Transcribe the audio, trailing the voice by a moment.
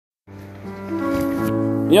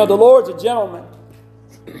You know, the Lord's a gentleman.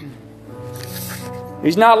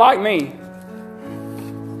 He's not like me.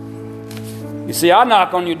 You see, I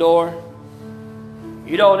knock on your door.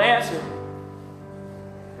 You don't answer.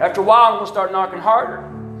 After a while, I'm going to start knocking harder.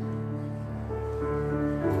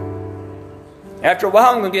 After a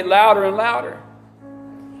while, I'm going to get louder and louder.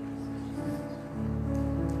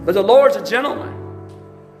 But the Lord's a gentleman.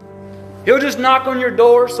 He'll just knock on your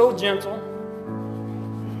door so gentle,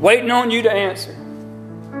 waiting on you to answer.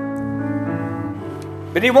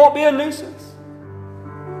 But He won't be a nuisance.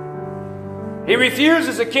 He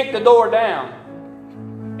refuses to kick the door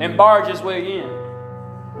down and barge His way in.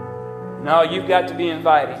 No, you've got to be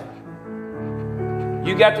inviting.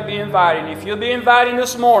 You've got to be inviting. If you'll be inviting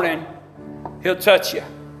this morning, He'll touch you.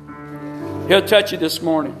 He'll touch you this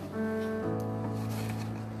morning.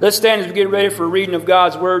 Let's stand as we get ready for a reading of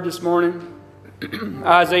God's Word this morning.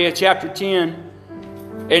 Isaiah chapter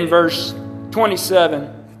 10 and verse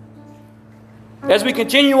 27. As we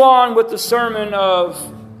continue on with the sermon of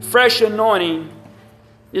fresh anointing,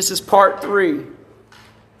 this is part 3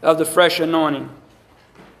 of the fresh anointing.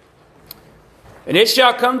 And it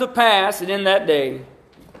shall come to pass, and in that day,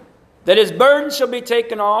 that his burden shall be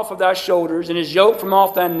taken off of thy shoulders, and his yoke from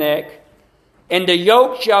off thy neck, and the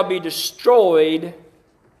yoke shall be destroyed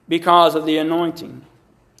because of the anointing.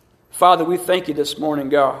 Father, we thank you this morning,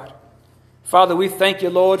 God. Father, we thank you,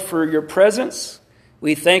 Lord, for your presence.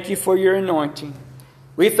 We thank you for your anointing.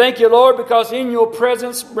 We thank you, Lord, because in your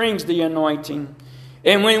presence brings the anointing.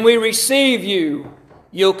 And when we receive you,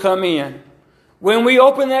 you'll come in. When we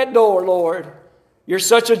open that door, Lord, you're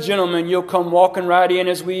such a gentleman, you'll come walking right in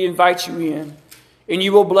as we invite you in. And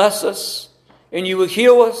you will bless us, and you will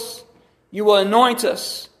heal us, you will anoint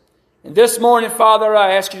us. And this morning, Father,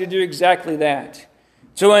 I ask you to do exactly that.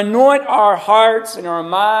 To anoint our hearts and our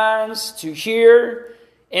minds to hear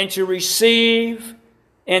and to receive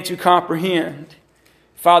and to comprehend.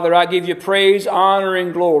 Father, I give you praise, honor,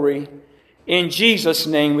 and glory. In Jesus'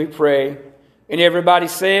 name we pray. And everybody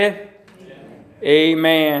said,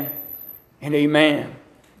 Amen and amen.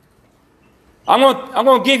 I'm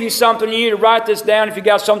going to give you something. You need to write this down if you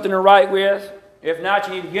got something to write with. If not,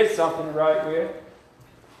 you need to get something to write with.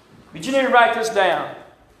 But you need to write this down.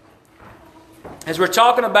 As we're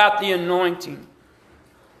talking about the anointing.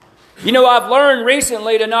 You know, I've learned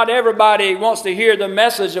recently that not everybody wants to hear the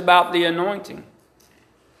message about the anointing.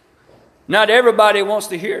 Not everybody wants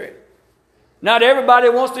to hear it. Not everybody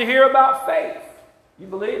wants to hear about faith. You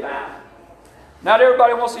believe that? Not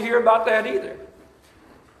everybody wants to hear about that either.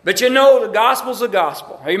 But you know, the gospel's the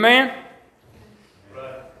gospel. Amen?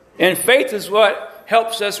 Right. And faith is what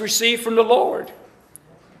helps us receive from the Lord.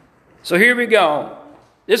 So here we go.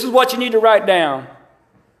 This is what you need to write down.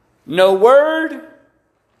 No word,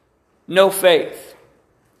 no faith.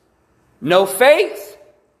 No faith,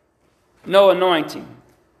 no anointing.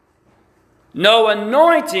 No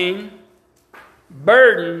anointing,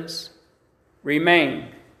 burdens remain.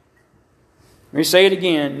 Let me say it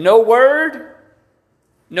again. No word,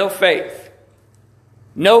 no faith.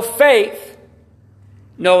 No faith,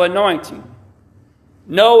 no anointing.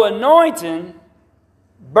 No anointing,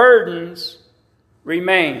 burdens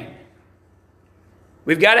remain.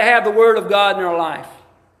 We've got to have the Word of God in our life.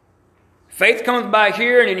 Faith comes by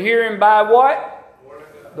hearing, and hearing by what?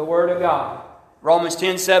 The Word of God. Romans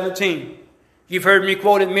 10:17. You've heard me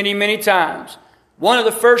quote it many, many times. One of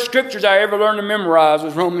the first scriptures I ever learned to memorize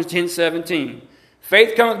was Romans 10:17.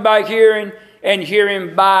 Faith comes by hearing, and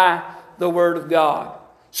hearing by the Word of God.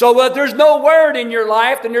 So if there's no Word in your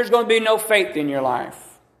life, then there's going to be no faith in your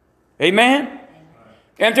life. Amen?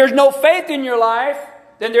 And if there's no faith in your life,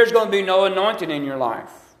 then there's going to be no anointing in your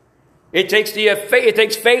life. It takes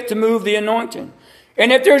faith to move the anointing.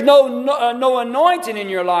 And if there's no anointing in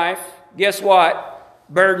your life, guess what?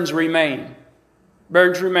 Burdens remain.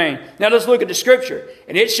 Burdens remain. Now let's look at the scripture.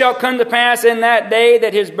 And it shall come to pass in that day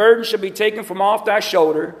that his burden shall be taken from off thy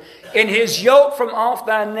shoulder, and his yoke from off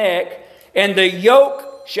thy neck, and the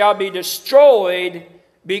yoke shall be destroyed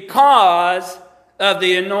because of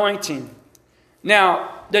the anointing.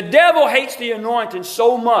 Now, the devil hates the anointing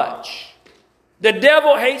so much. The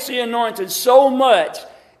devil hates the anointing so much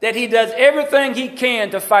that he does everything he can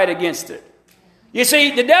to fight against it. You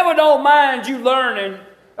see, the devil don't mind you learning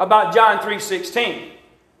about John 3:16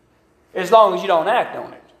 as long as you don't act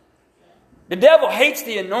on it. The devil hates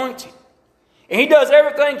the anointing. And he does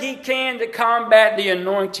everything he can to combat the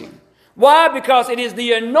anointing. Why? Because it is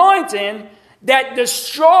the anointing that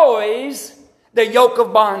destroys the yoke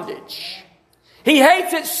of bondage. He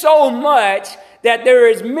hates it so much that there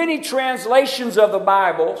is many translations of the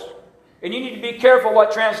Bible, and you need to be careful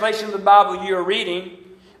what translation of the Bible you're reading,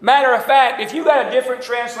 Matter of fact, if you got a different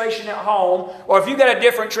translation at home, or if you got a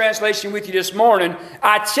different translation with you this morning,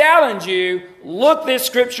 I challenge you, look this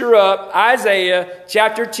scripture up, Isaiah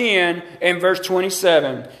chapter 10 and verse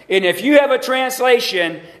 27. And if you have a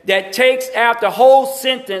translation that takes out the whole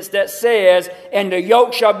sentence that says, and the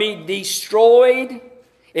yoke shall be destroyed,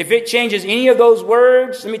 if it changes any of those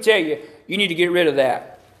words, let me tell you, you need to get rid of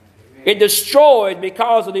that. It destroyed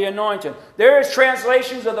because of the anointing. There is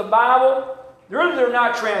translations of the Bible. Really, they're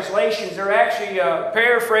not translations. They're actually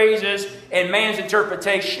paraphrases and man's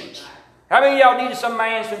interpretations. How many of y'all needed some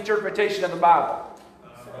man's interpretation of the Bible?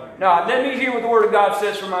 No, let me hear what the Word of God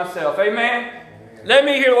says for myself. Amen? Let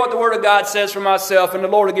me hear what the Word of God says for myself, and the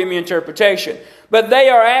Lord will give me interpretation. But they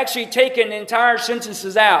are actually taking entire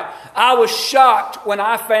sentences out. I was shocked when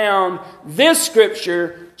I found this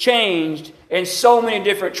scripture changed in so many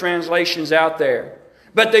different translations out there.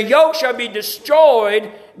 But the yoke shall be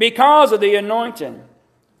destroyed because of the anointing.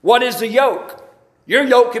 What is the yoke? Your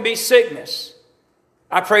yoke could be sickness.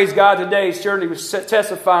 I praise God today. Shirley was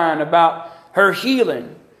testifying about her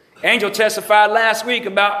healing. Angel testified last week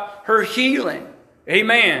about her healing.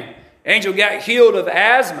 Amen. Angel got healed of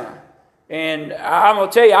asthma. And I'm going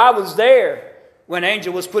to tell you, I was there when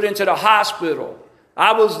Angel was put into the hospital.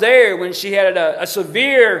 I was there when she had a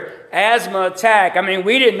severe asthma attack. I mean,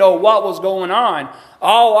 we didn't know what was going on.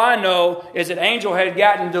 All I know is that Angel had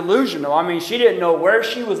gotten delusional. I mean, she didn't know where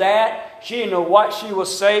she was at. She didn't know what she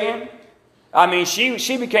was saying. I mean,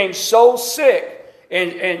 she became so sick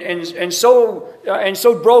and so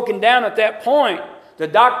broken down at that point. The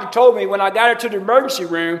doctor told me when I got her to the emergency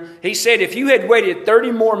room, he said, if you had waited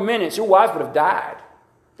 30 more minutes, your wife would have died.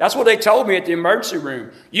 That's what they told me at the emergency room.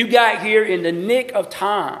 You got here in the nick of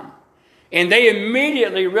time. And they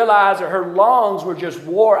immediately realized that her lungs were just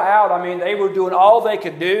wore out. I mean, they were doing all they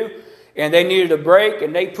could do, and they needed a break,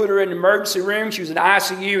 and they put her in the emergency room. She was in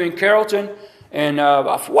ICU in Carrollton. And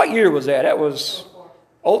what year was that? That was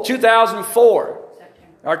 2004.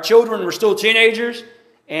 Our children were still teenagers.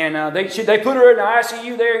 And they put her in the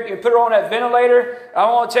ICU there and put her on that ventilator. I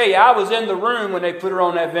want to tell you, I was in the room when they put her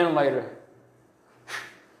on that ventilator.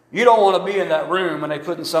 You don't want to be in that room when they're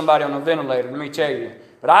putting somebody on a ventilator, let me tell you.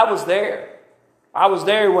 But I was there. I was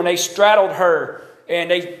there when they straddled her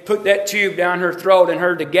and they put that tube down her throat and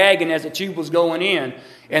heard the gagging as the tube was going in.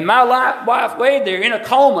 And my wife laid there in a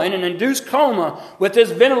coma, in an induced coma, with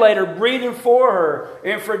this ventilator breathing for her.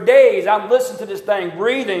 And for days, I'm listening to this thing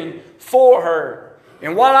breathing for her.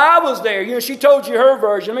 And while I was there, she told you her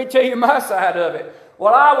version. Let me tell you my side of it.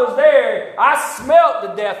 While I was there, I smelled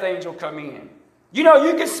the death angel come in. You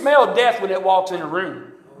can smell death when it walks in a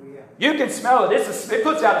room. You can smell it. It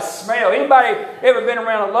puts out a smell. Anybody ever been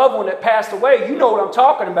around a loved one that passed away, you know what I'm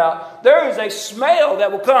talking about. There is a smell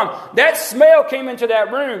that will come. That smell came into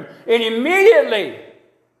that room. And immediately,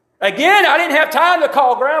 again, I didn't have time to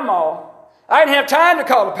call grandma. I didn't have time to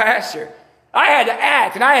call the pastor. I had to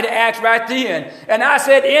act, and I had to act right then. And I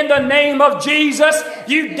said, in the name of Jesus,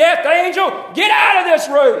 you death angel, get out of this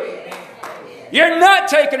room. You're not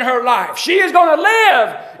taking her life. She is going to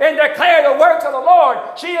live and declare the works of the Lord.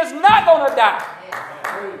 She is not going to die.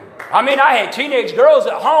 I mean, I had teenage girls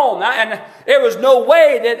at home, and there was no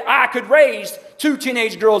way that I could raise 2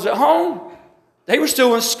 teenage girls at home. They were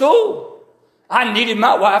still in school. I needed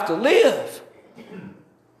my wife to live.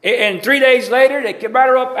 And 3 days later, they brought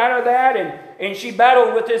her up out of that, and she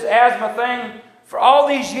battled with this asthma thing for all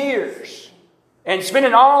these years. And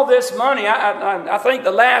spending all this money, I think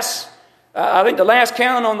the last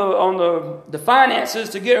count on the finances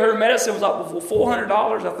to get her medicine was like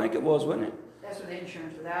 $400, I think it was, wasn't it? That's with the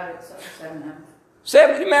insurance. Without it, it's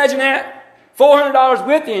 $700. Imagine that. $400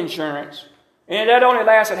 with the insurance. And that only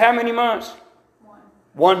lasted how many months?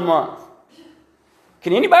 1 month.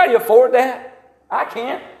 Can anybody afford that? I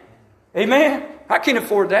can't. Amen. I can't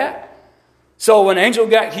afford that. So when Angel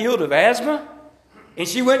got healed of asthma, and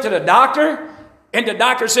she went to the doctor, and the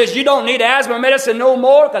doctor says, you don't need asthma medicine no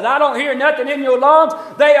more because I don't hear nothing in your lungs.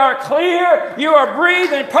 They are clear. You are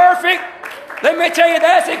breathing perfect. Let me tell you,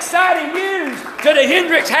 that's exciting news to the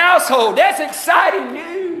Hendricks household. That's exciting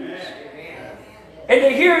news. And to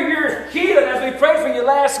hear you're healing, as we prayed for you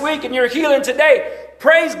last week, and you're healing today,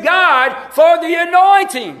 praise God for the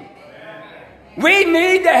anointing. We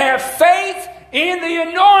need to have faith in the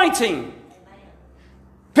anointing.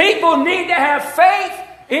 People need to have faith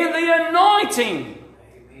in the anointing.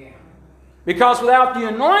 Because without the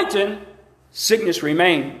anointing, sickness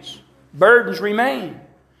remains. Burdens remain.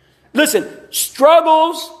 Listen,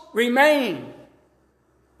 struggles remain.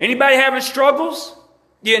 Anybody having struggles?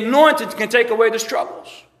 The anointing can take away the struggles.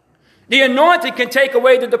 The anointing can take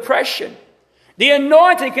away the depression. The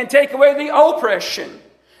anointing can take away the oppression.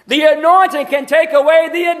 The anointing can take away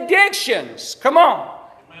the addictions. Come on.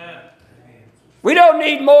 We don't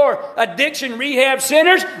need more addiction rehab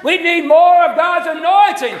centers. We need more of God's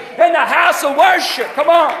anointing in the house of worship. Come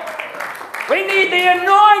on. We need the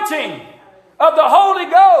anointing of the Holy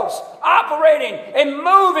Ghost operating and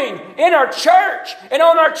moving in our church and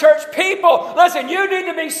on our church people. Listen, you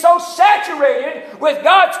need to be so saturated with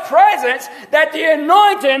God's presence that the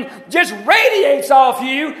anointing just radiates off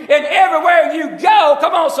you, and everywhere you go,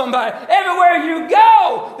 come on somebody, everywhere you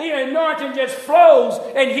go, the anointing just flows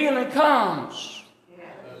and healing comes.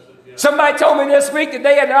 Somebody told me this week that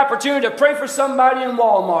they had an opportunity to pray for somebody in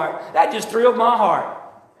Walmart. That just thrilled my heart.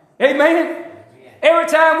 Amen? Every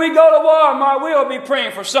time we go to Walmart, we'll be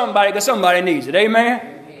praying for somebody because somebody needs it. Amen?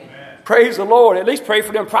 Amen? Praise the Lord. At least pray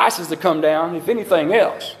for them prices to come down, if anything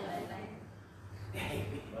else.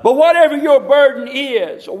 But whatever your burden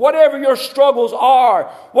is, or whatever your struggles are,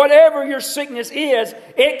 whatever your sickness is,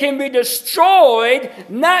 it can be destroyed,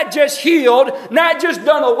 not just healed, not just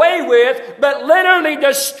done away with, but literally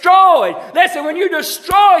destroyed. Listen, when you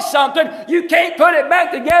destroy something, you can't put it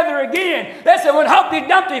back together again. Listen, when Humpty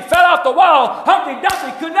Dumpty fell off the wall, Humpty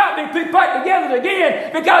Dumpty could not be put back together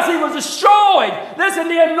again because he was destroyed. Listen,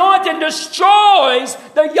 the anointing destroys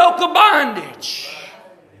the yoke of bondage.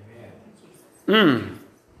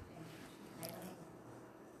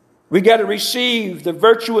 We got to receive the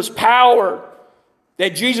virtuous power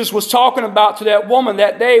that Jesus was talking about to that woman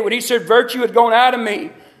that day when he said, virtue had gone out of me.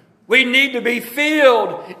 We need to be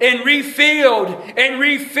filled and refilled and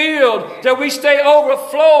refilled till we stay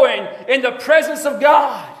overflowing in the presence of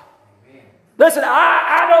God. Amen. Listen,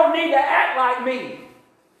 I don't need to act like me.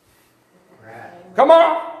 Come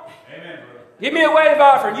on. Amen, give me a wave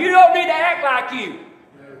offering. You don't need to act like you.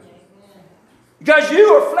 Because you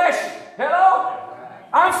are fleshy. Hello?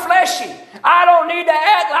 I'm fleshy. I don't need to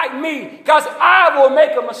act like me because I will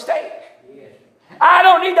make a mistake. I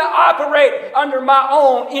don't need to operate under my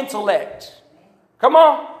own intellect. Come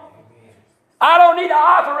on. I don't need to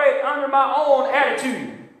operate under my own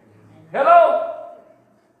attitude. Hello?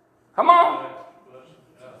 Come on.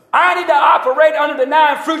 I need to operate under the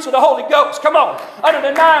 9 fruits of the Holy Ghost. Come on. Under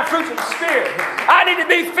the 9 fruits of the Spirit. I need to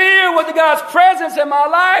be filled with God's presence in my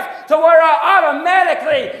life to where I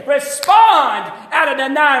automatically respond out of the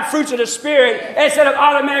 9 fruits of the Spirit instead of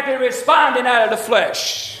automatically responding out of the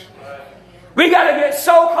flesh. We got to get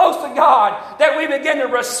so close to God that we begin to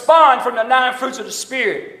respond from the 9 fruits of the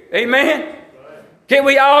Spirit. Amen? Can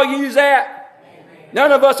we all use that?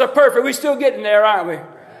 None of us are perfect. We're still getting there, aren't we?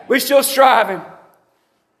 We're still striving.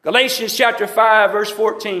 Galatians chapter 5, verse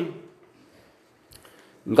 14.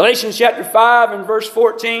 Galatians chapter 5 and verse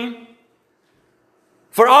 14.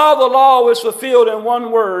 For all the law was fulfilled in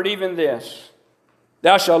one word, even this.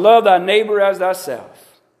 Thou shalt love thy neighbor as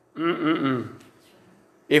thyself.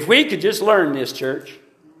 If we could just learn this, church.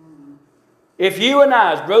 If you and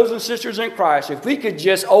I, as brothers and sisters in Christ, if we could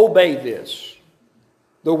just obey this,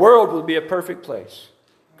 the world would be a perfect place.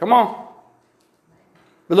 Come on.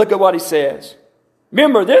 But look at what he says.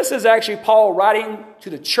 Remember, this is actually Paul writing to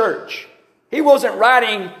the church. He wasn't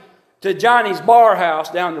writing to Johnny's bar house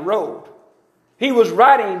down the road. He was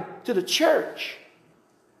writing to the church.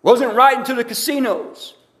 He wasn't writing to the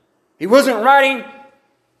casinos. He wasn't writing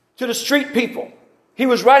to the street people. He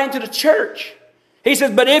was writing to the church. He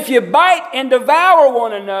says, but if you bite and devour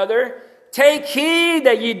one another, take heed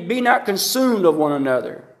that ye be not consumed of one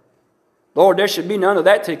another. Lord, there should be none of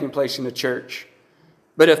that taking place in the church.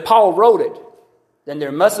 But if Paul wrote it, then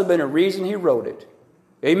there must have been a reason he wrote it.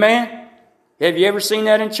 Amen? Have you ever seen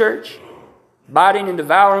that in church? Biting and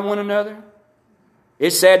devouring one another?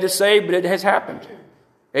 It's sad to say, but it has happened.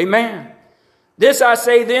 Amen. This I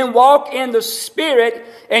say then, walk in the Spirit,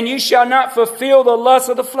 and you shall not fulfill the lust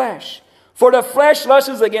of the flesh. For the flesh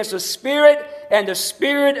lusts against the Spirit, and the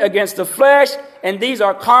Spirit against the flesh, and these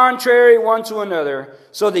are contrary one to another,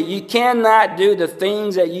 so that you cannot do the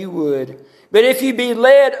things that you would. But if you be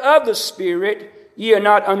led of the Spirit, ye are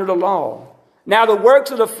not under the law. Now the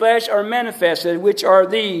works of the flesh are manifested, which are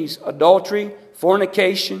these: adultery,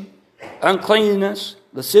 fornication, uncleanness,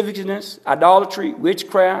 lasciviousness, idolatry,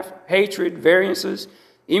 witchcraft, hatred, variances,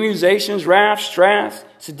 emulations, wrath, strife,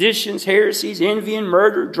 seditions, heresies, envying,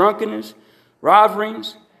 murder, drunkenness,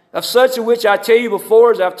 rivalries, of such of which I tell you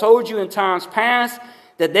before, as I've told you in times past,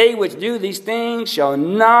 that they which do these things shall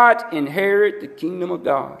not inherit the kingdom of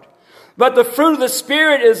God. But the fruit of the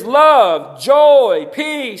Spirit is love, joy,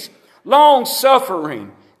 peace,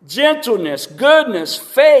 long-suffering, gentleness, goodness,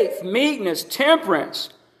 faith, meekness, temperance.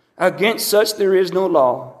 Against such there is no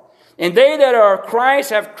law. And they that are of Christ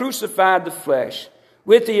have crucified the flesh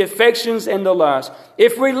with the affections and the lusts.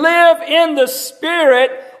 If we live in the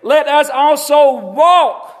Spirit, let us also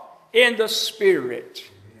walk in the Spirit.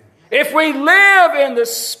 If we live in the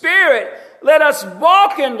Spirit, let us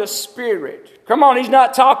walk in the Spirit. Come on, he's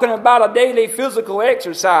not talking about a daily physical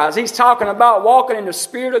exercise. He's talking about walking in the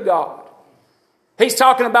Spirit of God. He's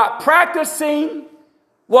talking about practicing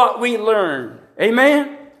what we learn.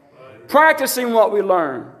 Amen? Practicing what we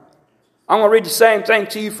learn. I'm going to read the same thing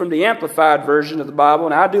to you from the Amplified version of the Bible.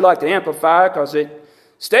 And I do like the Amplified because it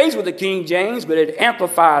stays with the King James, but it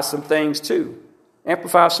amplifies some things too.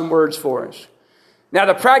 Amplifies some words for us. Now,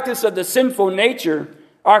 the practice of the sinful nature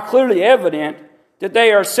are clearly evident that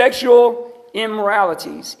they are sexual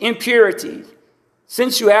immoralities, impurities,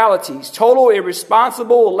 sensualities, total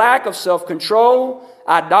irresponsible lack of self-control,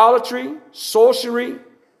 idolatry, sorcery,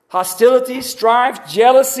 hostility, strife,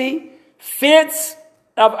 jealousy, fits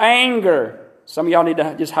of anger. Some of y'all need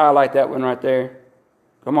to just highlight that one right there.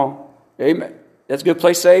 Come on. Amen. That's a good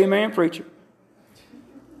place to say amen, preacher.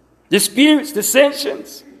 Disputes,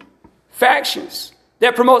 dissensions, factions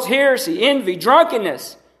that promotes heresy, envy,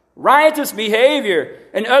 drunkenness, riotous behavior,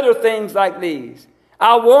 and other things like these.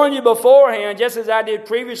 I warn you beforehand, just as I did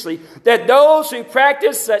previously, that those who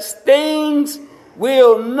practice such things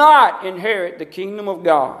will not inherit the kingdom of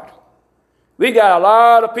God. We got a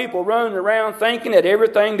lot of people running around thinking that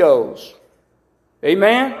everything goes.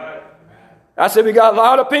 Amen? I said we got a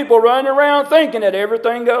lot of people running around thinking that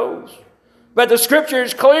everything goes. But the scripture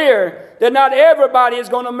is clear that not everybody is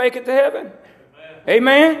going to make it to heaven.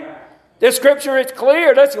 Amen? The scripture is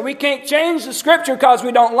clear. Listen, we can't change the scripture because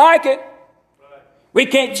we don't like it. We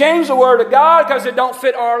can't change the word of God because it don't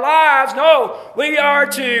fit our lives. No, we are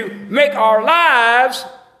to make our lives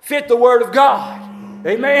fit the word of God.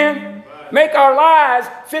 Amen? Make our lives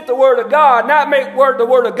fit the word of God, not make the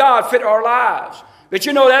word of God fit our lives. But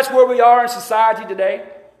you know that's where we are in society today.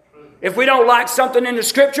 If we don't like something in the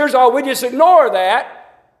scriptures, we just ignore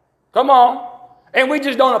that. Come on. And we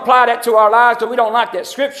just don't apply that to our lives because we don't like that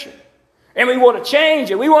scripture. And we want to change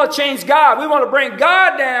it. We want to change God. We want to bring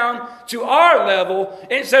God down to our level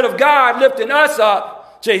instead of God lifting us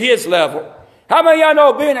up to his level. How many of y'all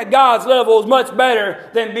know being at God's level is much better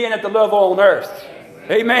than being at the level on earth?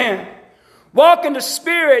 Amen. Walk in the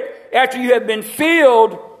Spirit after you have been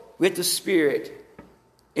filled with the Spirit.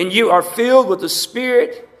 And you are filled with the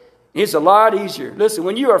Spirit, it's a lot easier. Listen,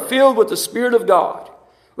 when you are filled with the Spirit of God,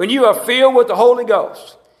 when you are filled with the Holy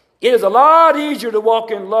Ghost, it is a lot easier to walk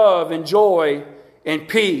in love and joy and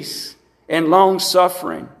peace and long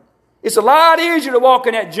suffering. It's a lot easier to walk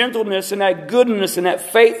in that gentleness and that goodness and that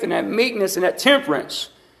faith and that meekness and that temperance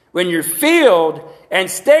when you're filled and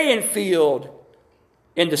staying filled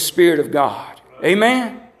in the Spirit of God.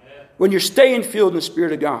 Amen? When you're staying filled in the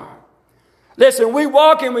Spirit of God. Listen, we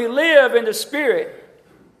walk and we live in the Spirit.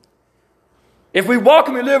 If we walk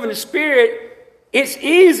and we live in the Spirit, it's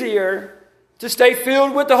easier to stay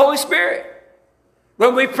filled with the Holy Spirit.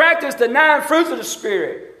 When we practice the 9 fruits of the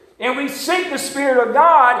Spirit and we seek the Spirit of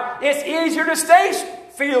God, it's easier to stay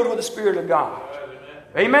filled with the Spirit of God.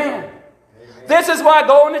 Amen. This is why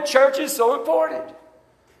going to church is so important.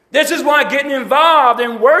 This is why getting involved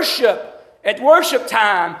in worship at worship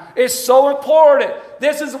time is so important.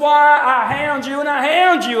 This is why I hound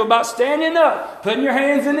you about standing up, putting your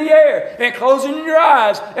hands in the air and closing your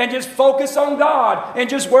eyes and just focus on God and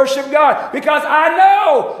just worship God. Because I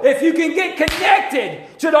know if you can get connected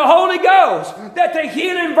to the Holy Ghost, that the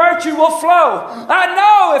healing virtue will flow. I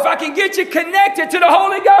know if I can get you connected to the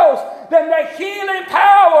Holy Ghost, then the healing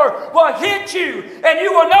power will hit you and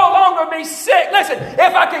you will no longer be sick. Listen,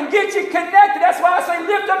 if I can get you connected, that's why I say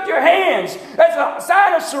lift up your hands as a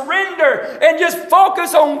sign of surrender and just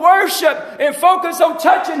focus on worship and focus on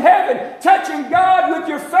touching heaven, touching God with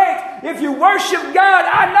your faith. If you worship God,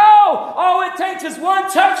 I know all it takes is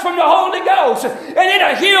one touch from the Holy Ghost and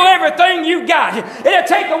it'll heal everything you got. It'll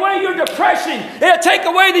take away your depression. It'll take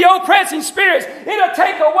away the oppressing spirits. It'll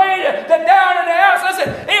take away the down and the out. Listen,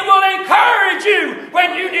 it will encourage you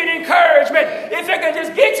when you need encouragement. If it can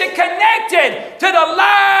just get you connected to the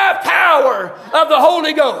live power of the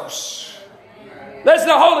Holy Ghost. Listen,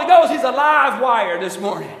 the Holy Ghost, he's a live wire this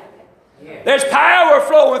morning. There's power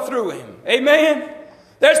flowing through him. Amen.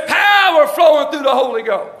 There's power flowing through the Holy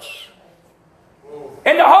Ghost.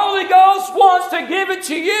 And the Holy Ghost wants to give it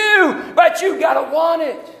to you, but you got to want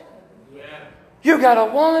it. You got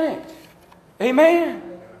to want it.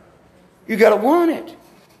 Amen. You got to want it.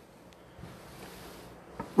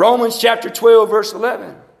 Romans chapter 12, verse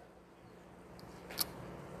 11.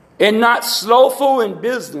 And not slothful in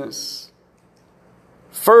business,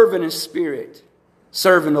 fervent in spirit,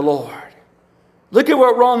 serving the Lord. Look at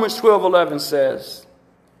what Romans 12:11 says.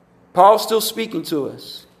 Paul's still speaking to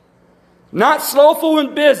us. not slothful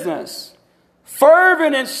in business,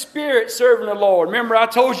 fervent in spirit, serving the Lord. Remember, I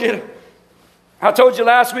told you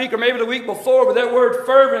last week or maybe the week before, but that word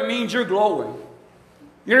fervent means you're glowing.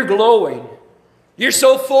 You're glowing. You're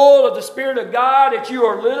so full of the Spirit of God that you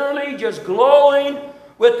are literally just glowing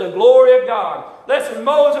with the glory of God. Listen,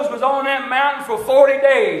 Moses was on that mountain for 40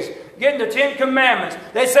 days getting the 10 Commandments.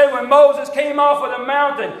 They said when Moses came off of the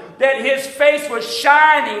mountain that his face was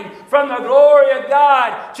shining from the glory of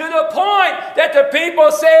God to the point that the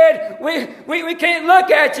people said, we can't look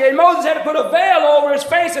at you. And Moses had to put a veil over his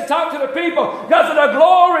face and talk to the people because of the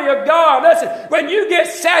glory of God. Listen, when you get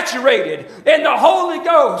saturated in the Holy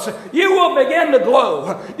Ghost, you will begin to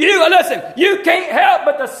glow. Listen, you can't help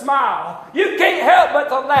but to smile. You can't help but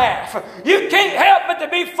to laugh. You can't help but to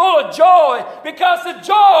be full of joy because the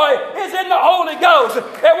joy is in the Holy Ghost.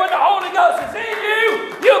 And when the Holy Ghost is in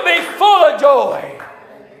you, you'll be full of joy.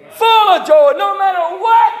 Full of joy. No matter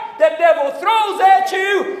what the devil throws at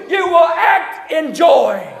you, you will act in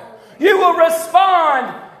joy. You will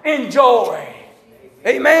respond in joy.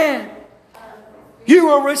 Amen. You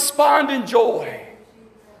will respond in joy.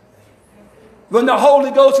 When the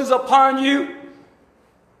Holy Ghost is upon you,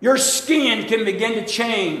 your skin can begin to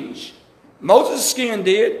change. Moses' skin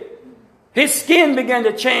did. His skin began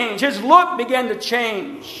to change. His look began to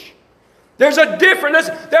change. There's a difference.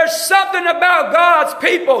 There's something about God's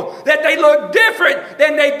people that they look different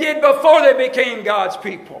than they did before they became God's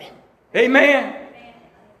people. Amen.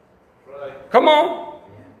 Come on.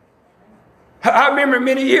 I remember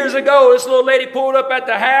many years ago, this little lady pulled up at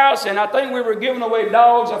the house, and I think we were giving away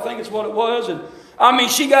dogs. I think it's what it was. And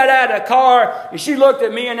she got out of the car, and she looked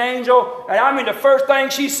at me and Angel, and the first thing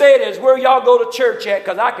she said is, where y'all go to church at?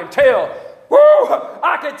 Because I can tell.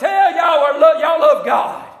 I can tell y'all love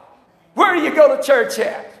God. Where do you go to church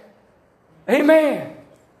at? Amen.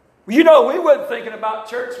 We wasn't thinking about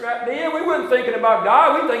church right then. We wasn't thinking about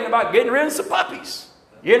God. We were thinking about getting rid of some puppies.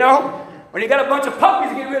 When you got a bunch of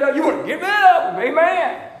puppies to get rid of, you want to get rid of them.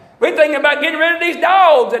 Amen. We're thinking about getting rid of these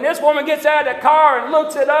dogs. And this woman gets out of the car and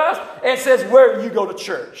looks at us and says, where do you go to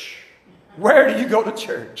church? Where do you go to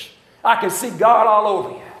church? I can see God all over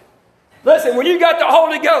you. Listen, when you got the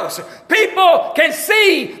Holy Ghost, people can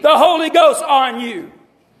see the Holy Ghost on you.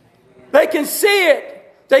 They can see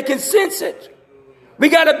it. They can sense it. We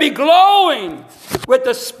got to be glowing with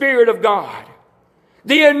the Spirit of God.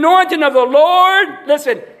 The anointing of the Lord,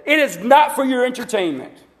 listen, it is not for your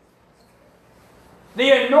entertainment. The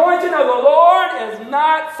anointing of the Lord is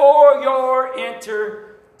not for your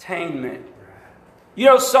entertainment.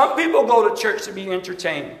 Some people go to church to be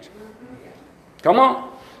entertained. Come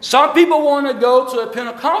on. Some people want to go to a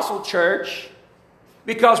Pentecostal church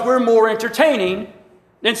because we're more entertaining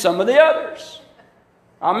than some of the others.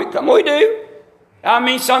 We do.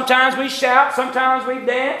 Sometimes we shout, sometimes we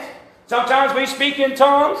dance, sometimes we speak in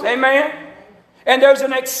tongues. Amen. And there's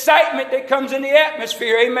an excitement that comes in the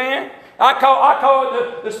atmosphere. Amen. I call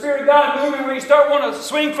it the Spirit of God moving when you start wanting to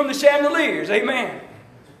swing from the chandeliers. Amen.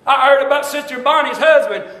 I heard about Sister Bonnie's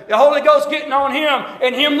husband, the Holy Ghost getting on him,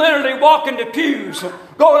 and him literally walking the pews,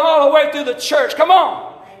 going all the way through the church. Come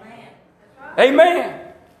on. Amen.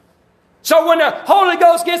 So when the Holy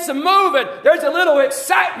Ghost gets them moving, there's a little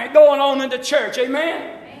excitement going on in the church.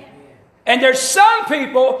 Amen. And there's some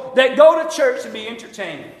people that go to church to be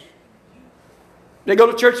entertained. They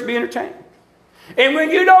go to church to be entertained. And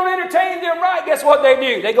when you don't entertain them right, guess what they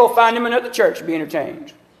do? They go find them another church to be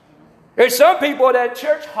entertained. There's some people that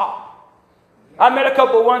church hop. I met a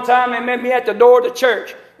couple one time. They met me at the door of the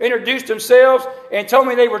church, introduced themselves, and told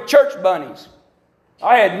me they were church bunnies.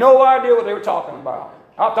 I had no idea what they were talking about.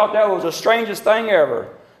 I thought that was the strangest thing ever.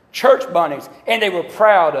 Church bunnies. And they were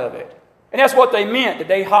proud of it. And that's what they meant, that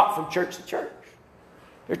they hop from church to church.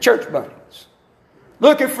 They're church bunnies.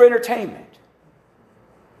 Looking for entertainment.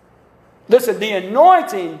 Listen, the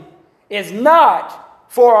anointing is not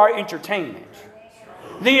for our entertainment.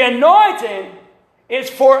 The anointing is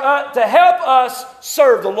to help us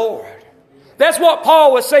serve the Lord. That's what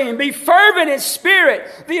Paul was saying. Be fervent in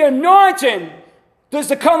spirit. The anointing is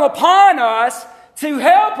to come upon us to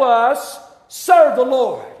help us serve the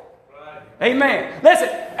Lord. Amen. Listen,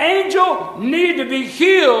 Angel needed to be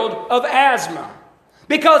healed of asthma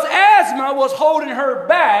because asthma was holding her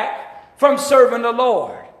back from serving the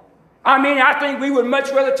Lord. I think we would much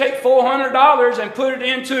rather take $400 and put it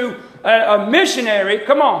into a missionary,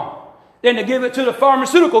 come on, than to give it to the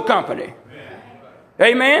pharmaceutical company.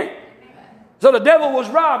 Amen. So the devil was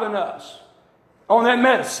robbing us on that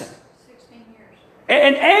medicine. 16 years.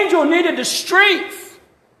 And Angel needed the strength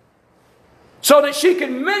so that she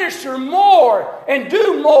could minister more and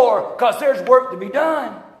do more because there's work to be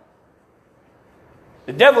done.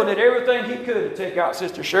 The devil did everything he could to take out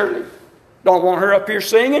Sister Shirley. Don't want her up here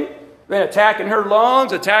singing. Been attacking her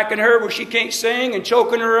lungs, attacking her where she can't sing and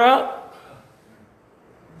choking her up.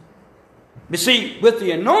 But see, with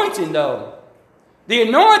the anointing though, the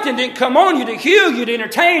anointing didn't come on you to heal you, to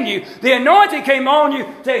entertain you. The anointing came on you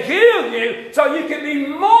to heal you so you can be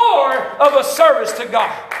more of a service to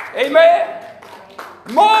God. Amen?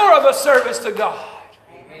 More of a service to God.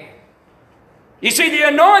 You see, the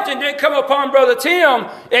anointing didn't come upon Brother Tim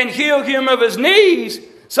and heal him of his knees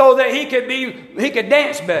so that he could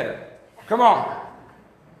dance better. Come on.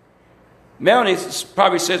 Melanie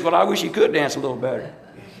probably says, well, I wish he could dance a little better.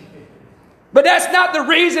 But that's not the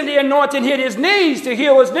reason the anointing hit his knees, to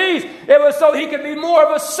heal his knees. It was so he could be more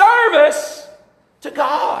of a service to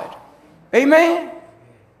God. Amen.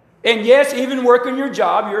 And yes, even working your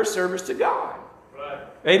job, you're a service to God. Right.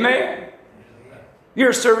 Amen.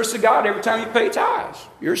 You're a service to God every time you pay tithes.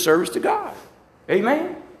 You're a service to God.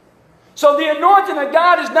 Amen. So the anointing of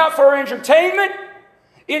God is not for entertainment.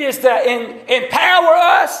 It is to empower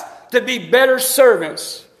us to be better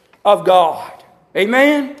servants of God.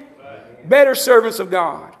 Amen. Better servants of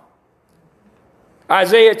God.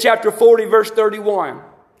 Isaiah chapter 40 verse 31.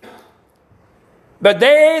 But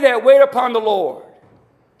they that wait upon the Lord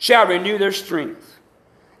shall renew their strength.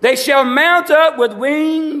 They shall mount up with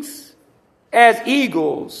wings as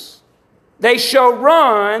eagles. They shall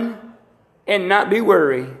run and not be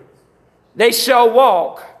weary. They shall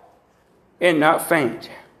walk and not faint.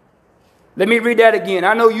 Let me read that again.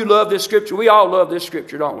 I know you love this scripture. We all love this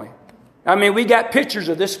scripture, don't we? I mean, we got pictures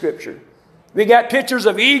of this scripture. We got pictures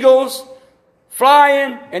of eagles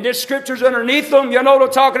flying, and there's scriptures underneath them. You know what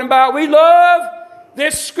I'm talking about? We love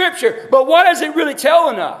this scripture. But what is it really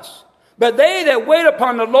telling us? But they that wait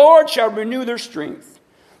upon the Lord shall renew their strength.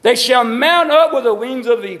 They shall mount up with the wings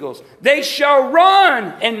of eagles. They shall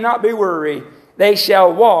run and not be weary. They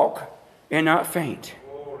shall walk and not faint.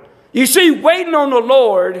 You see, waiting on the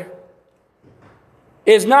Lord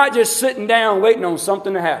is not just sitting down waiting on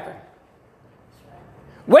something to happen.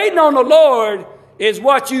 Waiting on the Lord is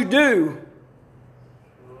what you do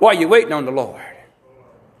while you're waiting on the Lord.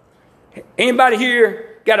 Anybody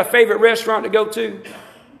here got a favorite restaurant to go to?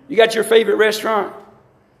 You got your favorite restaurant?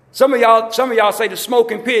 Some of y'all say the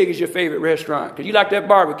Smoking Pig is your favorite restaurant because you like that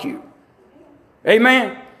barbecue.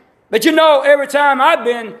 Amen. But you know, every time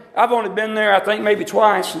I've only been there, I think maybe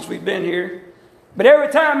twice since we've been here. But every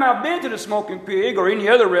time I've been to the Smoking Pig or any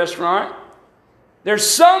other restaurant, there's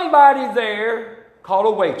somebody there called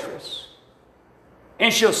a waitress.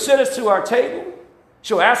 And she'll sit us to our table.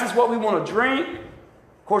 She'll ask us what we want to drink.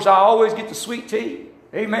 Of course, I always get the sweet tea.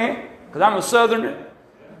 Amen. Because I'm a Southerner.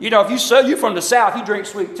 You know, if you're from the South, you drink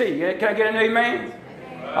sweet tea. Can I get an amen?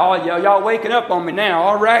 Oh, y'all waking up on me now.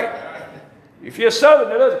 All right. If you're a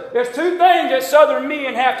Southerner, there's two things that Southern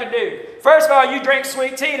men have to do. First of all, you drink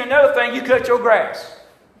sweet tea, and another thing, you cut your grass.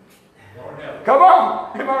 Come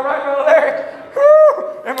on. Am I right, Brother Larry?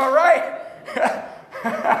 Woo! Am I right?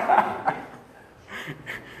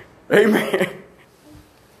 Amen.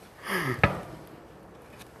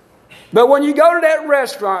 But when you go to that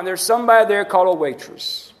restaurant, there's somebody there called a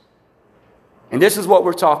waitress. And this is what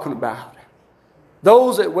we're talking about.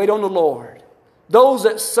 Those that wait on the Lord. Those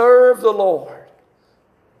that serve the Lord.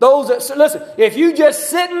 Listen, if you just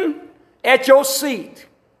sitting at your seat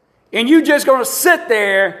and you just going to sit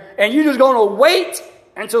there and you're just going to wait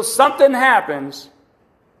until something happens,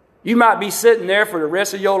 you might be sitting there for the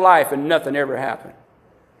rest of your life and nothing ever happened.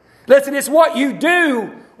 Listen, it's what you do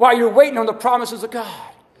while you're waiting on the promises of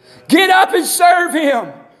God. Get up and serve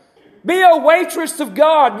Him. Be a waitress of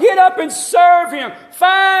God. Get up and serve Him.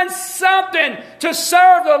 Find something to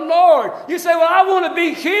serve the Lord. You say, well, I want to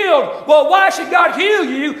be healed. Well, why should God heal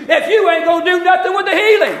you if you ain't going to do nothing with the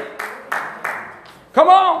healing? Come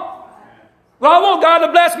on. Well, I want God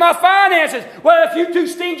to bless my finances. Well, if you're too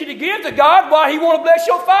stingy to give to God, why He want to bless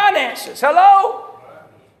your finances? Hello?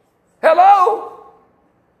 Hello?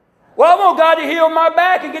 Well, I want God to heal my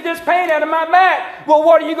back and get this pain out of my back. Well,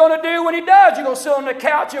 what are you going to do when He does? You're going to sit on the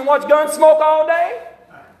couch and watch Gunsmoke all day?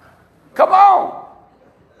 Come on.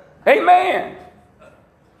 Amen.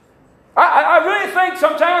 I really think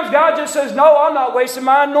sometimes God just says, no, I'm not wasting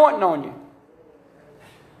my anointing on you.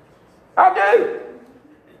 I do.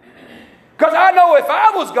 Because I know if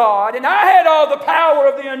I was God and I had all the power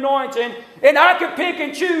of the anointing and I could pick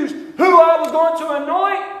and choose who I was going to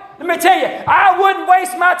anoint, let me tell you, I wouldn't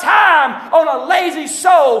waste my time on a lazy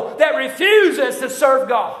soul that refuses to serve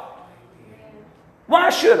God.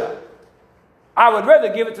 Why should I? I would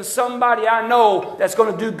rather give it to somebody I know that's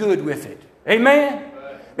going to do good with it. Amen?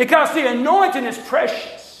 Because the anointing is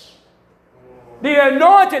precious. The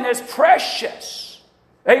anointing is precious.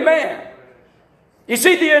 Amen. You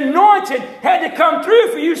see, the anointing had to come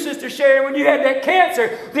through for you, Sister Sharon, when you had that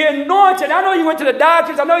cancer. The anointing, I know you went to the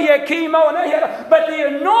doctors, I know you had chemo, I know you had, but the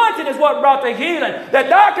anointing is what brought the healing. The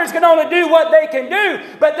doctors can only do what they can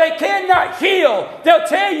do, but they cannot heal. They'll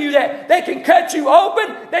tell you that. They can cut you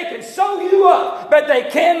open, they can sew you up, but they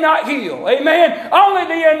cannot heal. Amen? Only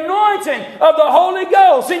the anointing of the Holy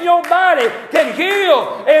Ghost in your body can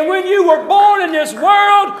heal. And when you were born in this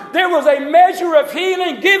world, there was a measure of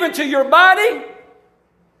healing given to your body.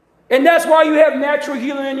 And that's why you have natural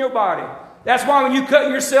healing in your body. That's why when you cut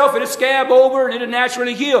yourself, it'll scab over and it'll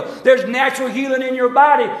naturally heal. There's natural healing in your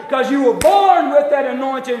body because you were born with that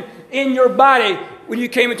anointing in your body when you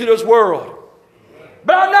came into this world.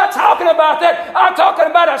 But I'm not talking about that. I'm talking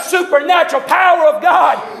about a supernatural power of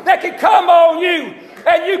God that can come on you.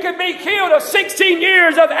 And you can be healed of 16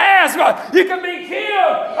 years of asthma. You can be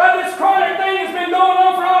healed of this chronic thing that's been going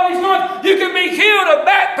on for all these months. You can be healed of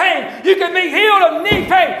back pain. You can be healed of knee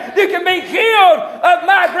pain. You can be healed of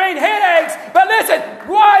migraine headaches. But listen,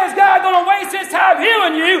 why is God going to waste His time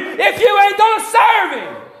healing you if you ain't going to serve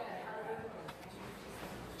Him?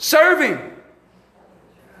 Serve Him.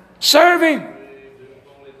 Serve Him.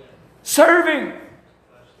 Serve Him.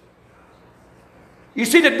 You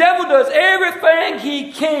see, the devil does everything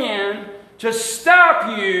he can to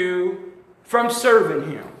stop you from serving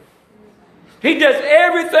him. He does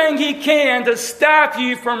everything he can to stop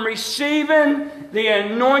you from receiving the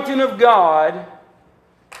anointing of God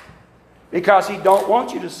because he don't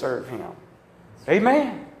want you to serve him.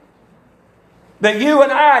 Amen. But you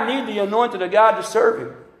and I need the anointing of God to serve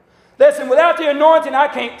him. Listen, without the anointing, I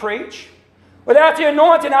can't preach. Without the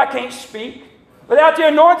anointing, I can't speak. Without the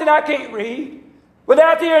anointing, I can't read.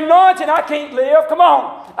 Without the anointing, I can't live. Come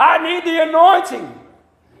on. I need the anointing.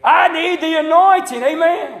 I need the anointing.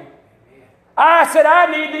 Amen. I said I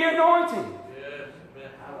need the anointing.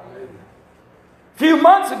 A few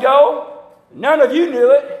months ago, none of you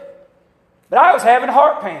knew it, but I was having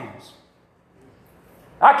heart pains.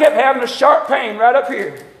 I kept having a sharp pain right up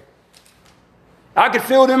here. I could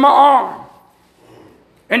feel it in my arm.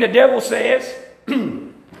 And the devil says,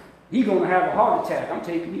 you're going to have a heart attack. I'm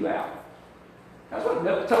taking you out. That's what the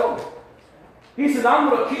devil told me. He says, I'm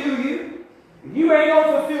going to kill you. And you ain't going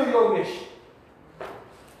to fulfill your mission.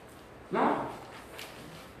 No.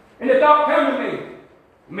 And the thought came to me,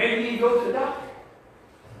 maybe you need to go to the doctor.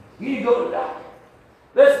 You need to go to the doctor.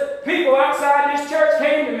 Listen, people outside this church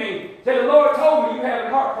came to me, said, the Lord told me you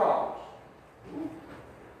having heart problems.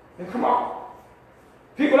 And come on.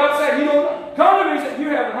 People outside, you know, come to me and say,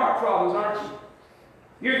 you're having heart problems, aren't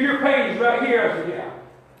you? Your pain is right here. I said, yeah.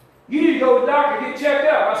 You need to go to the doctor and get checked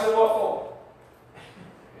out. I said, what for?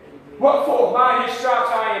 What for? By His stripes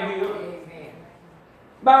I am healed.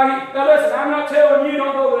 Now listen, I'm not telling you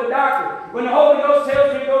don't go to the doctor. When the Holy Ghost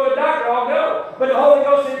tells me to go to the doctor, I'll go. But the Holy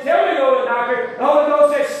Ghost didn't tell me to go to the doctor. The Holy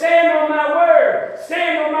Ghost said, stand on my word.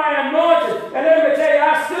 Stand on my anointing. And let me tell you,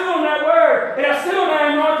 I stood on that word. And I stood on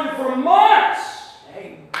that anointing for months.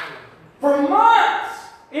 For months.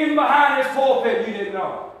 Even behind this pulpit, you didn't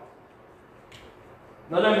know.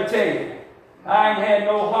 Now let me tell you, I ain't had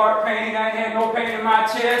no heart pain. I ain't had no pain in my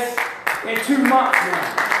chest in 2 months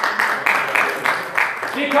now.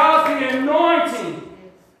 Because the anointing.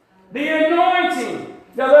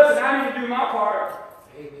 Now listen, I need to do my part.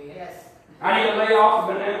 Yes. I need to lay off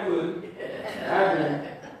the banana pudding.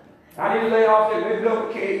 I need to lay off that big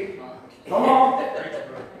little cake. Come on.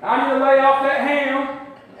 I need to lay off that ham.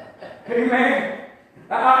 Amen.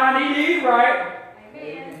 I need to eat right.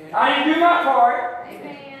 Amen. I need to do my part.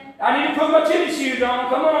 Amen. I need to put my tennis shoes on.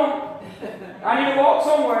 Come on. I need to walk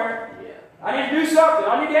somewhere. I need to do something.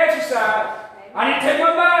 I need to exercise. I need to take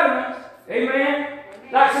my vitamins. Amen.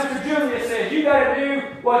 Like Sister Julia says, you got to do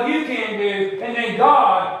what you can do, and then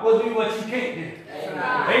God will do what you can't do.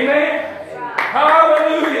 Amen.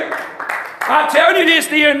 Hallelujah. I tell you this,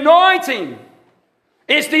 the anointing.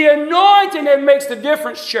 It's the anointing that makes the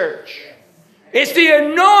difference, church. It's the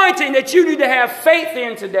anointing that you need to have faith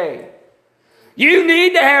in today. You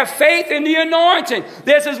need to have faith in the anointing.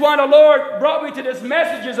 This is why the Lord brought me to this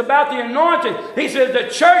message is about the anointing. He says the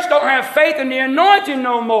church don't have faith in the anointing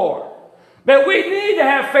no more. But we need to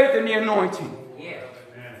have faith in the anointing.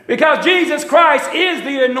 Because Jesus Christ is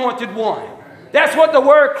the anointed one. That's what the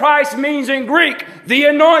word Christ means in Greek. The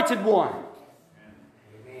anointed one.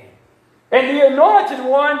 And the anointed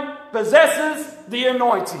one possesses the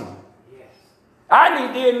anointing. I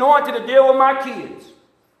need the anointing to deal with my kids.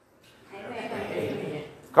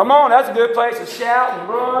 Come on, that's a good place to shout and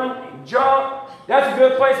run and jump. That's a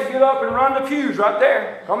good place to get up and run the pews right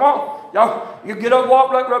there. Come on. You get up and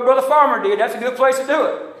walk like Brother Farmer did. That's a good place to do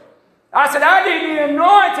it. I said, I need the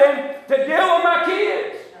anointing to deal with my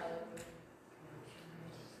kids.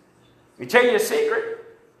 Let me tell you a secret.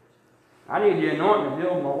 I need the anointing to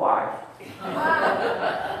deal with my wife.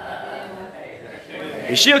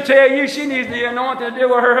 And she'll tell you she needs the anointing to deal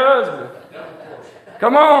with her husband.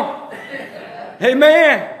 Come on.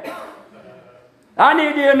 Amen. I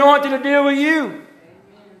need the anointing to deal with you.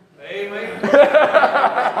 Amen.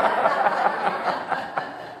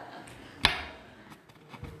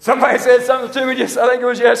 Somebody said something to me I think it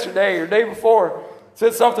was yesterday or the day before.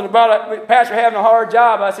 Said something about a pastor having a hard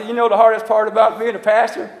job. I said, you know the hardest part about being a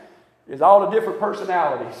pastor is all the different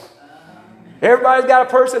personalities. Everybody's got a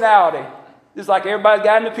personality. Just like everybody's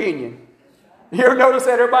got an opinion. You ever notice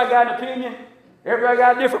that everybody got an opinion? Everybody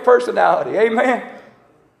got a different personality. Amen.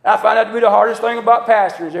 I find that to be the hardest thing about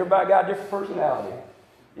pastors. Everybody got a different personality.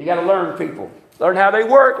 You got to learn people. Learn how they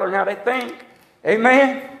work. Learn how they think.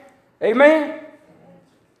 Amen. Amen.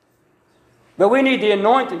 But we need the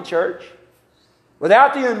anointing, church.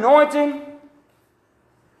 Without the anointing,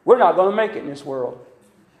 we're not going to make it in this world.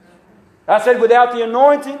 I said without the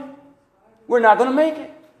anointing, we're not going to make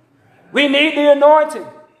it. We need the anointing.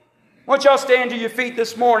 Why don't y'all stand to your feet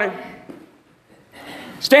this morning?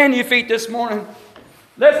 Stand to your feet this morning.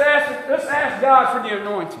 Let's ask God for the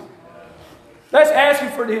anointing. Let's ask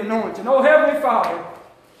Him for the anointing. Oh, Heavenly Father,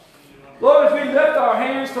 Lord, as we lift our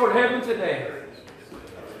hands toward heaven today,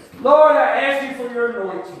 Lord, I ask You for Your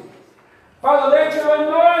anointing. Father, let Your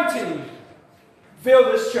anointing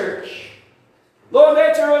fill this church. Lord,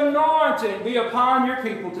 let Your anointing be upon Your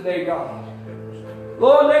people today, God.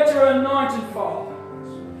 Lord, let Your anointing fall.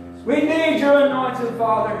 We need Your anointing,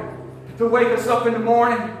 Father, to wake us up in the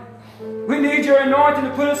morning. We need Your anointing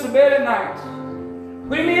to put us to bed at night.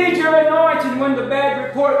 We need Your anointing when the bad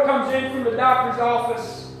report comes in from the doctor's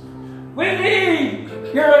office. We need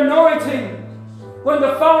Your anointing when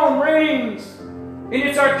the phone rings and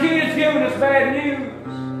it's our kids giving us bad news.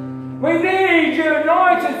 We need Your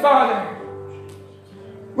anointing, Father,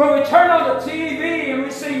 when we turn on the TV and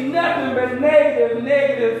we see nothing but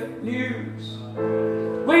negative news.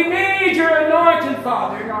 We need Your anointing,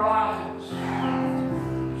 Father, in our lives.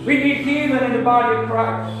 We need healing in the body of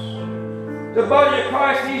Christ. The body of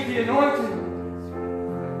Christ needs the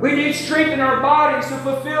anointing. We need strength in our bodies to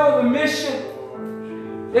fulfill the mission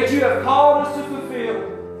that You have called us to fulfill.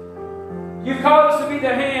 You've called us to be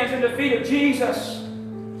the hands and the feet of Jesus.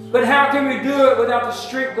 But how can we do it without the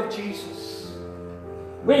strength of Jesus?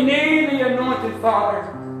 We need the anointed, Father.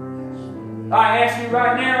 I ask You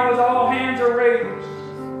right now as all hands are raised,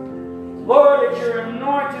 Lord, that Your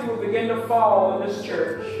anointing will begin to fall in this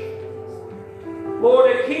church. Lord,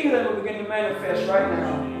 that healing will begin to manifest right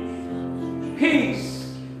now.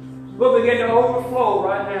 Peace will begin to overflow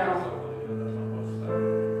right now.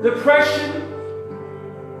 Depression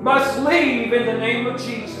must leave in the name of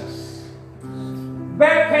Jesus.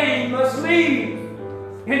 Back pain must leave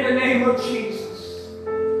in the name of Jesus.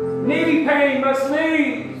 Knee pain must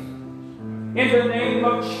leave in the name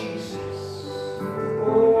of Jesus.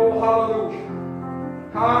 Oh, hallelujah.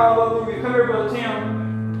 Hallelujah. Come here, Brother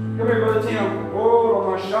Tim. Come here, Brother Tim.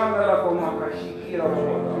 Oh, my shanda la makashikira.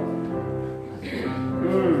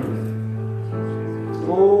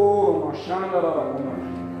 Oh, my shanda la.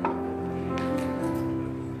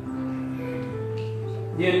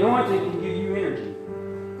 The anointing can give you energy.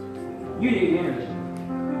 You need energy.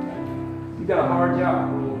 You got a hard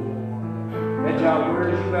job. That job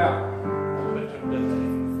wears you out.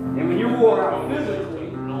 And when you're wore out physically,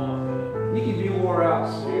 you can be wore out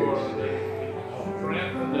spiritually.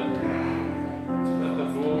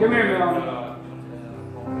 Come here, Mel.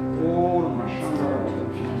 Oh, my son.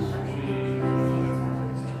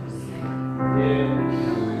 Yes.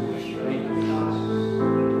 Thank you,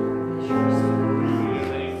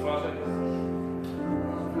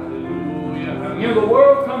 You know, the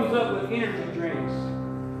world comes up with energy drinks.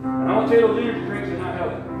 And I want to tell you, those energy drinks are not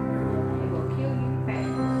healthy.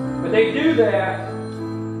 But they do that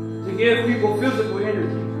to give people physical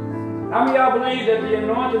energy. How many of y'all believe that the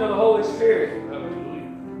anointing of the Holy Spirit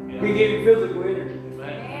can give you physical energy?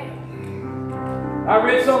 I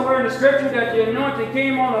read somewhere in the scripture that the anointing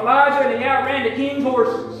came on Elijah and he outran the king's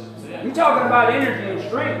horses. You're talking about energy and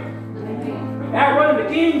strength. Outrunning the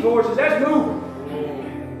king's horses, that's moving.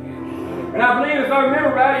 And I believe, if I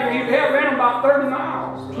remember right, he had ran about 30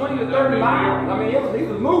 miles, 20 to 30 miles. I mean, he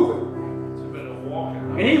was moving.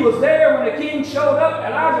 And he was there when the king showed up.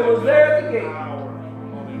 Elijah was there at the gate.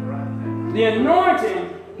 The anointing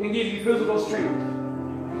can give you physical strength.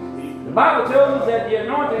 The Bible tells us that the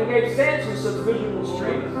anointing gave Samson such physical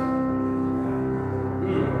strength.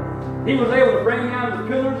 He was able to bring down the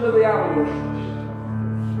pillars of the idolaters.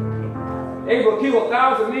 able to kill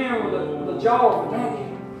 1,000 men with the jaw of a donkey.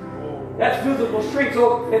 That's physical strength.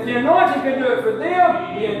 So if the anointing can do it for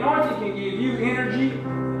them, the anointing can give you energy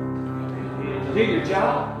to do your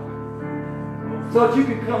job. So that you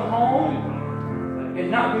can come home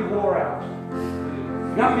and not be wore out.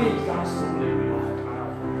 Not be exhausted.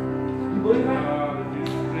 You believe that?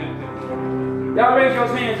 Y'all raise your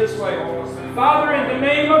hands this way. Father, in the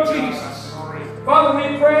name of Jesus. Father,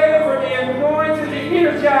 we pray for the anointing to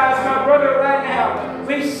energize my brother right now.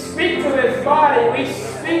 We speak to his body. We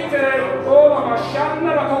speak to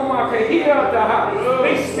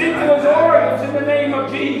we speak to his organs in the name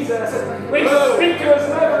of Jesus. We speak to his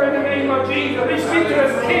liver in the name of Jesus. We speak to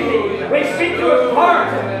his kidney. We speak to his heart.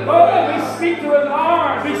 Oh, we speak to his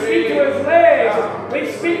arms. We speak to his legs. We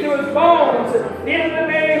speak to his bones in the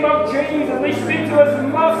name of Jesus. We speak to his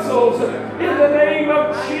muscles in the name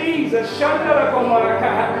of Jesus.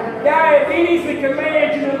 Diabetes, we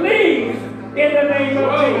command you to leave in the name of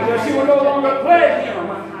Jesus. You will no longer plague him.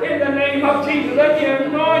 In the name of Jesus, let the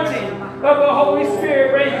anointing of the Holy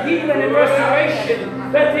Spirit bring healing and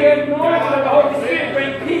restoration. Let the anointing of the Holy Spirit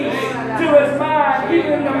bring peace to his mind,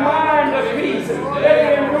 even the mind of peace. Let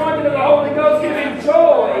the anointing of the Holy Ghost give him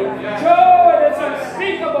joy. Joy that's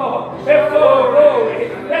unspeakable and full of glory.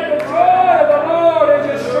 Let the joy of the Lord is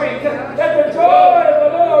your strength. Let the joy of the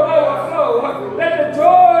Lord overflow. Let the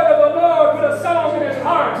joy of the Lord put a song in his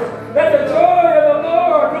heart. Let the joy of the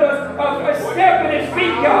Lord put a step in his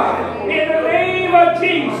feet, God. In the name of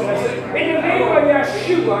Jesus. In the name of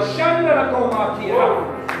Yeshua.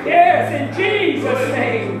 Yes, in Jesus'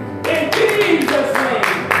 name. In Jesus' name.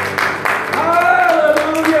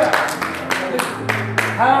 Hallelujah.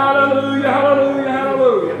 Hallelujah, hallelujah,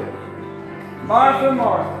 hallelujah. Martha,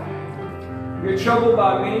 Martha, you're troubled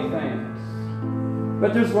by many things.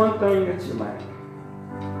 But there's one thing that you lack.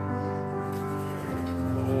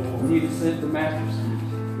 You need to sit at the Master's feet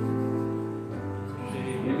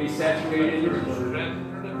and be saturated in His Word.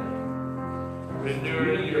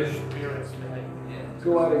 Renew your spirits. Go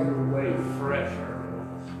out of your way Fresh.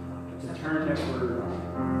 to turn that Word on.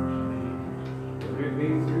 Whether it be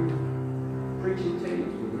through preaching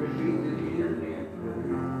tapes, whether it be through the internet, whether it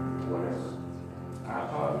be whatever,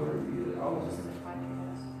 iPod, whatever you do, all this.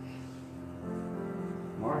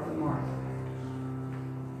 Martha, Martha.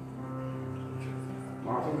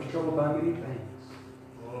 Martha was troubled by many things.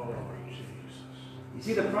 Oh, Jesus. You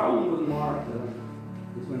see, the problem with Martha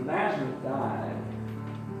is when Lazarus died,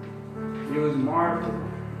 it was Martha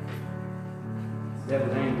that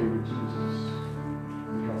was angry with Jesus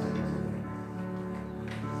because of his death.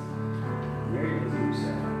 Mary was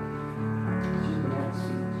himself. She's been at his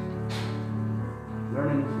feet,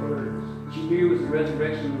 learning his words. She knew it was the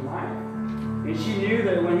resurrection and life. And she knew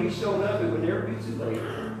that when he showed up, it would never be too late.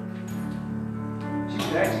 She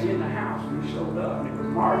was actually in the house when he showed up, and it was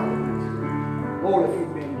Martha who went to him. Lord, if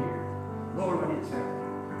you'd been here. Lord, when it's happened.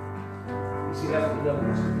 You see, that's what the devil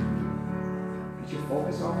wants to do. Get your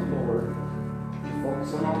focus off the Lord. Get your focus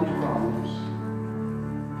on all these problems.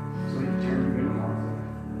 So you turn you into Martha.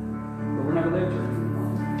 But we're not going to let you turn you into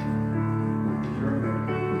Martha. Because you're a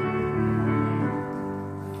miracle.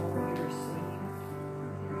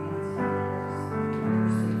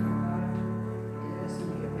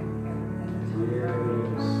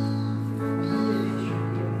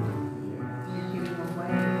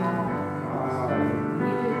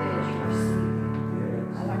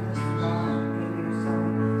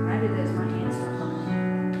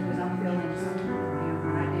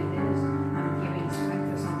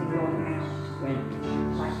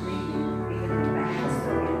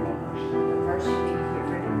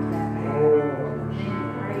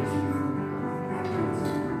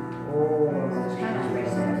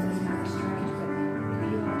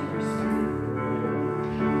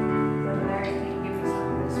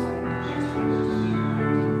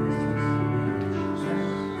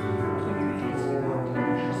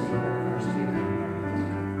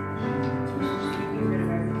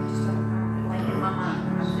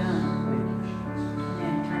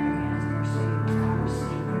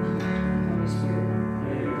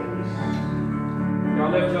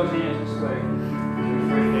 Lift your hands this way.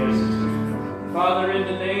 Father, in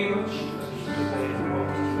the name of Jesus.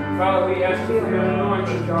 Father, we ask for your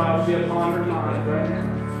anointing, God, to be upon her mind right now.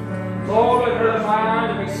 Lord, let her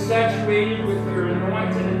mind be saturated with your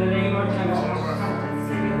anointing in the name of Jesus.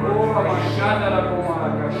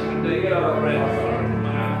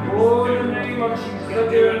 Oh, in the name of Jesus,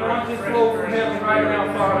 let your anointing flow from heaven right now,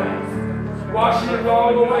 Father. Washing it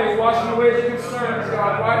all away, washing away the concerns,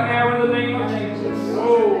 God, right now in the name of Jesus.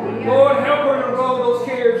 Oh, Lord, help her to roll those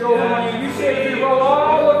cares over on you. You said if we roll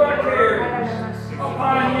all of our cares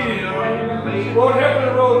upon you, Lord, help her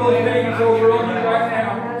to roll those babies over on you right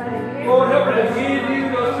now. Lord, help her to give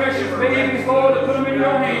you those precious babies, Lord, to put them in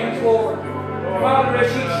your hands, Lord. Father, as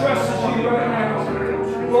she trusts you right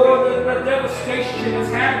now, Lord, the devastation has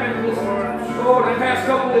happened, Lord, the past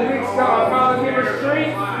couple of weeks, God. Father, give her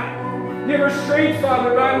strength. Give her strength,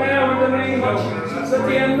 Father, right now in the name of Jesus. Let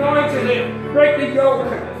the anointing break the yoke.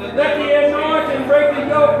 Let the anointing break the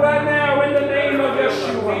yoke right now in the name of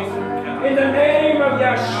Yeshua. In the name of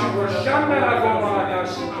Yeshua.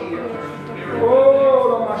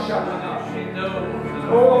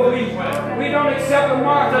 Oh, we don't accept the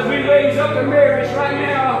Marthas. We raise up the Marys right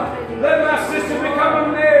now. Let my sister become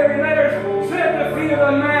a Mary. Let her sit at the feet of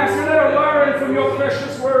the Master. Let her learn from your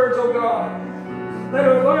precious words, oh God. Let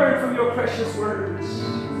her learn from your precious words.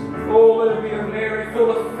 Oh, let her be a Mary full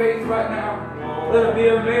of faith right now. Let her be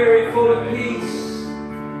a Mary full of peace.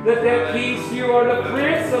 Let that peace, you are the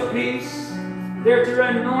Prince of Peace. Let your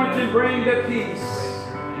anointing bring the peace.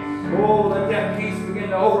 Oh, let that peace begin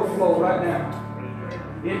to overflow right now.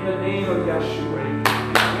 In the name of Yeshua. In the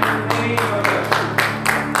name of Yeshua.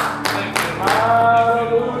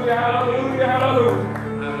 Hallelujah, hallelujah, hallelujah.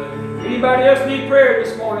 Anybody else need prayer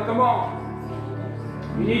this morning? Come on.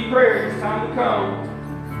 You need prayer. It's time to come.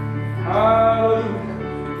 Hallelujah.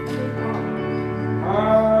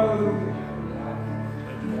 Hallelujah.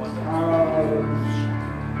 Hallelujah.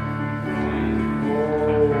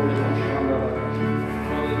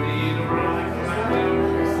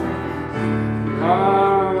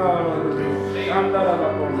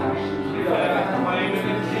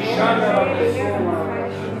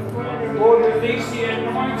 Lord, release the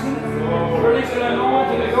anointing. Release the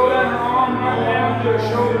anointing to go down her arm right now to her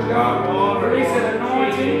shoulders, God. Release that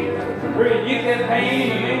anointing. Rebuke that pain in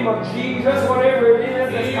the name of Jesus. Whatever it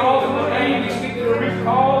is that's causing the pain, we speak to the root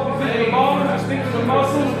cause, we speak to the bones, we speak to the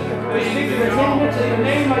muscles, we speak to the tendons in the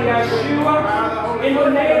name of Yeshua. In the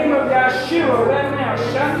name of Yeshua, right now.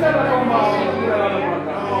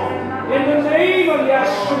 In the name of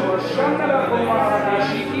Yeshua.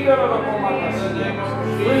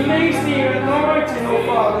 Release the anointing, oh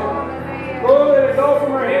Father. Lord, let it go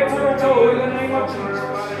from her head to her toe in the name of Jesus.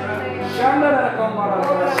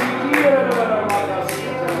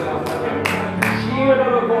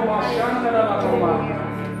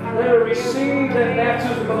 Let her receive that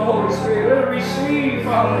baptism of the Holy Spirit. Let her receive,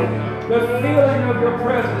 Father, the feeling of your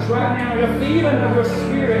presence right now, the feeling of your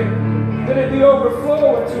Spirit. Let it be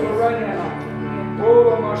overflowing to her right now.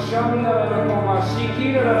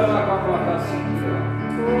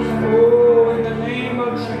 Oh, in the name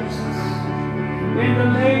of Jesus. In the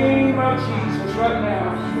name of Jesus right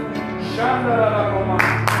now.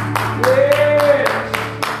 Yes.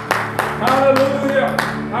 Hallelujah.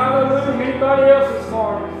 Hallelujah. Anybody else this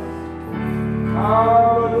morning?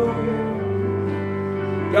 Hallelujah.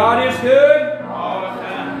 God is good. All the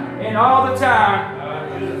time. And all the time.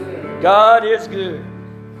 God is good.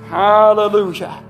 Hallelujah.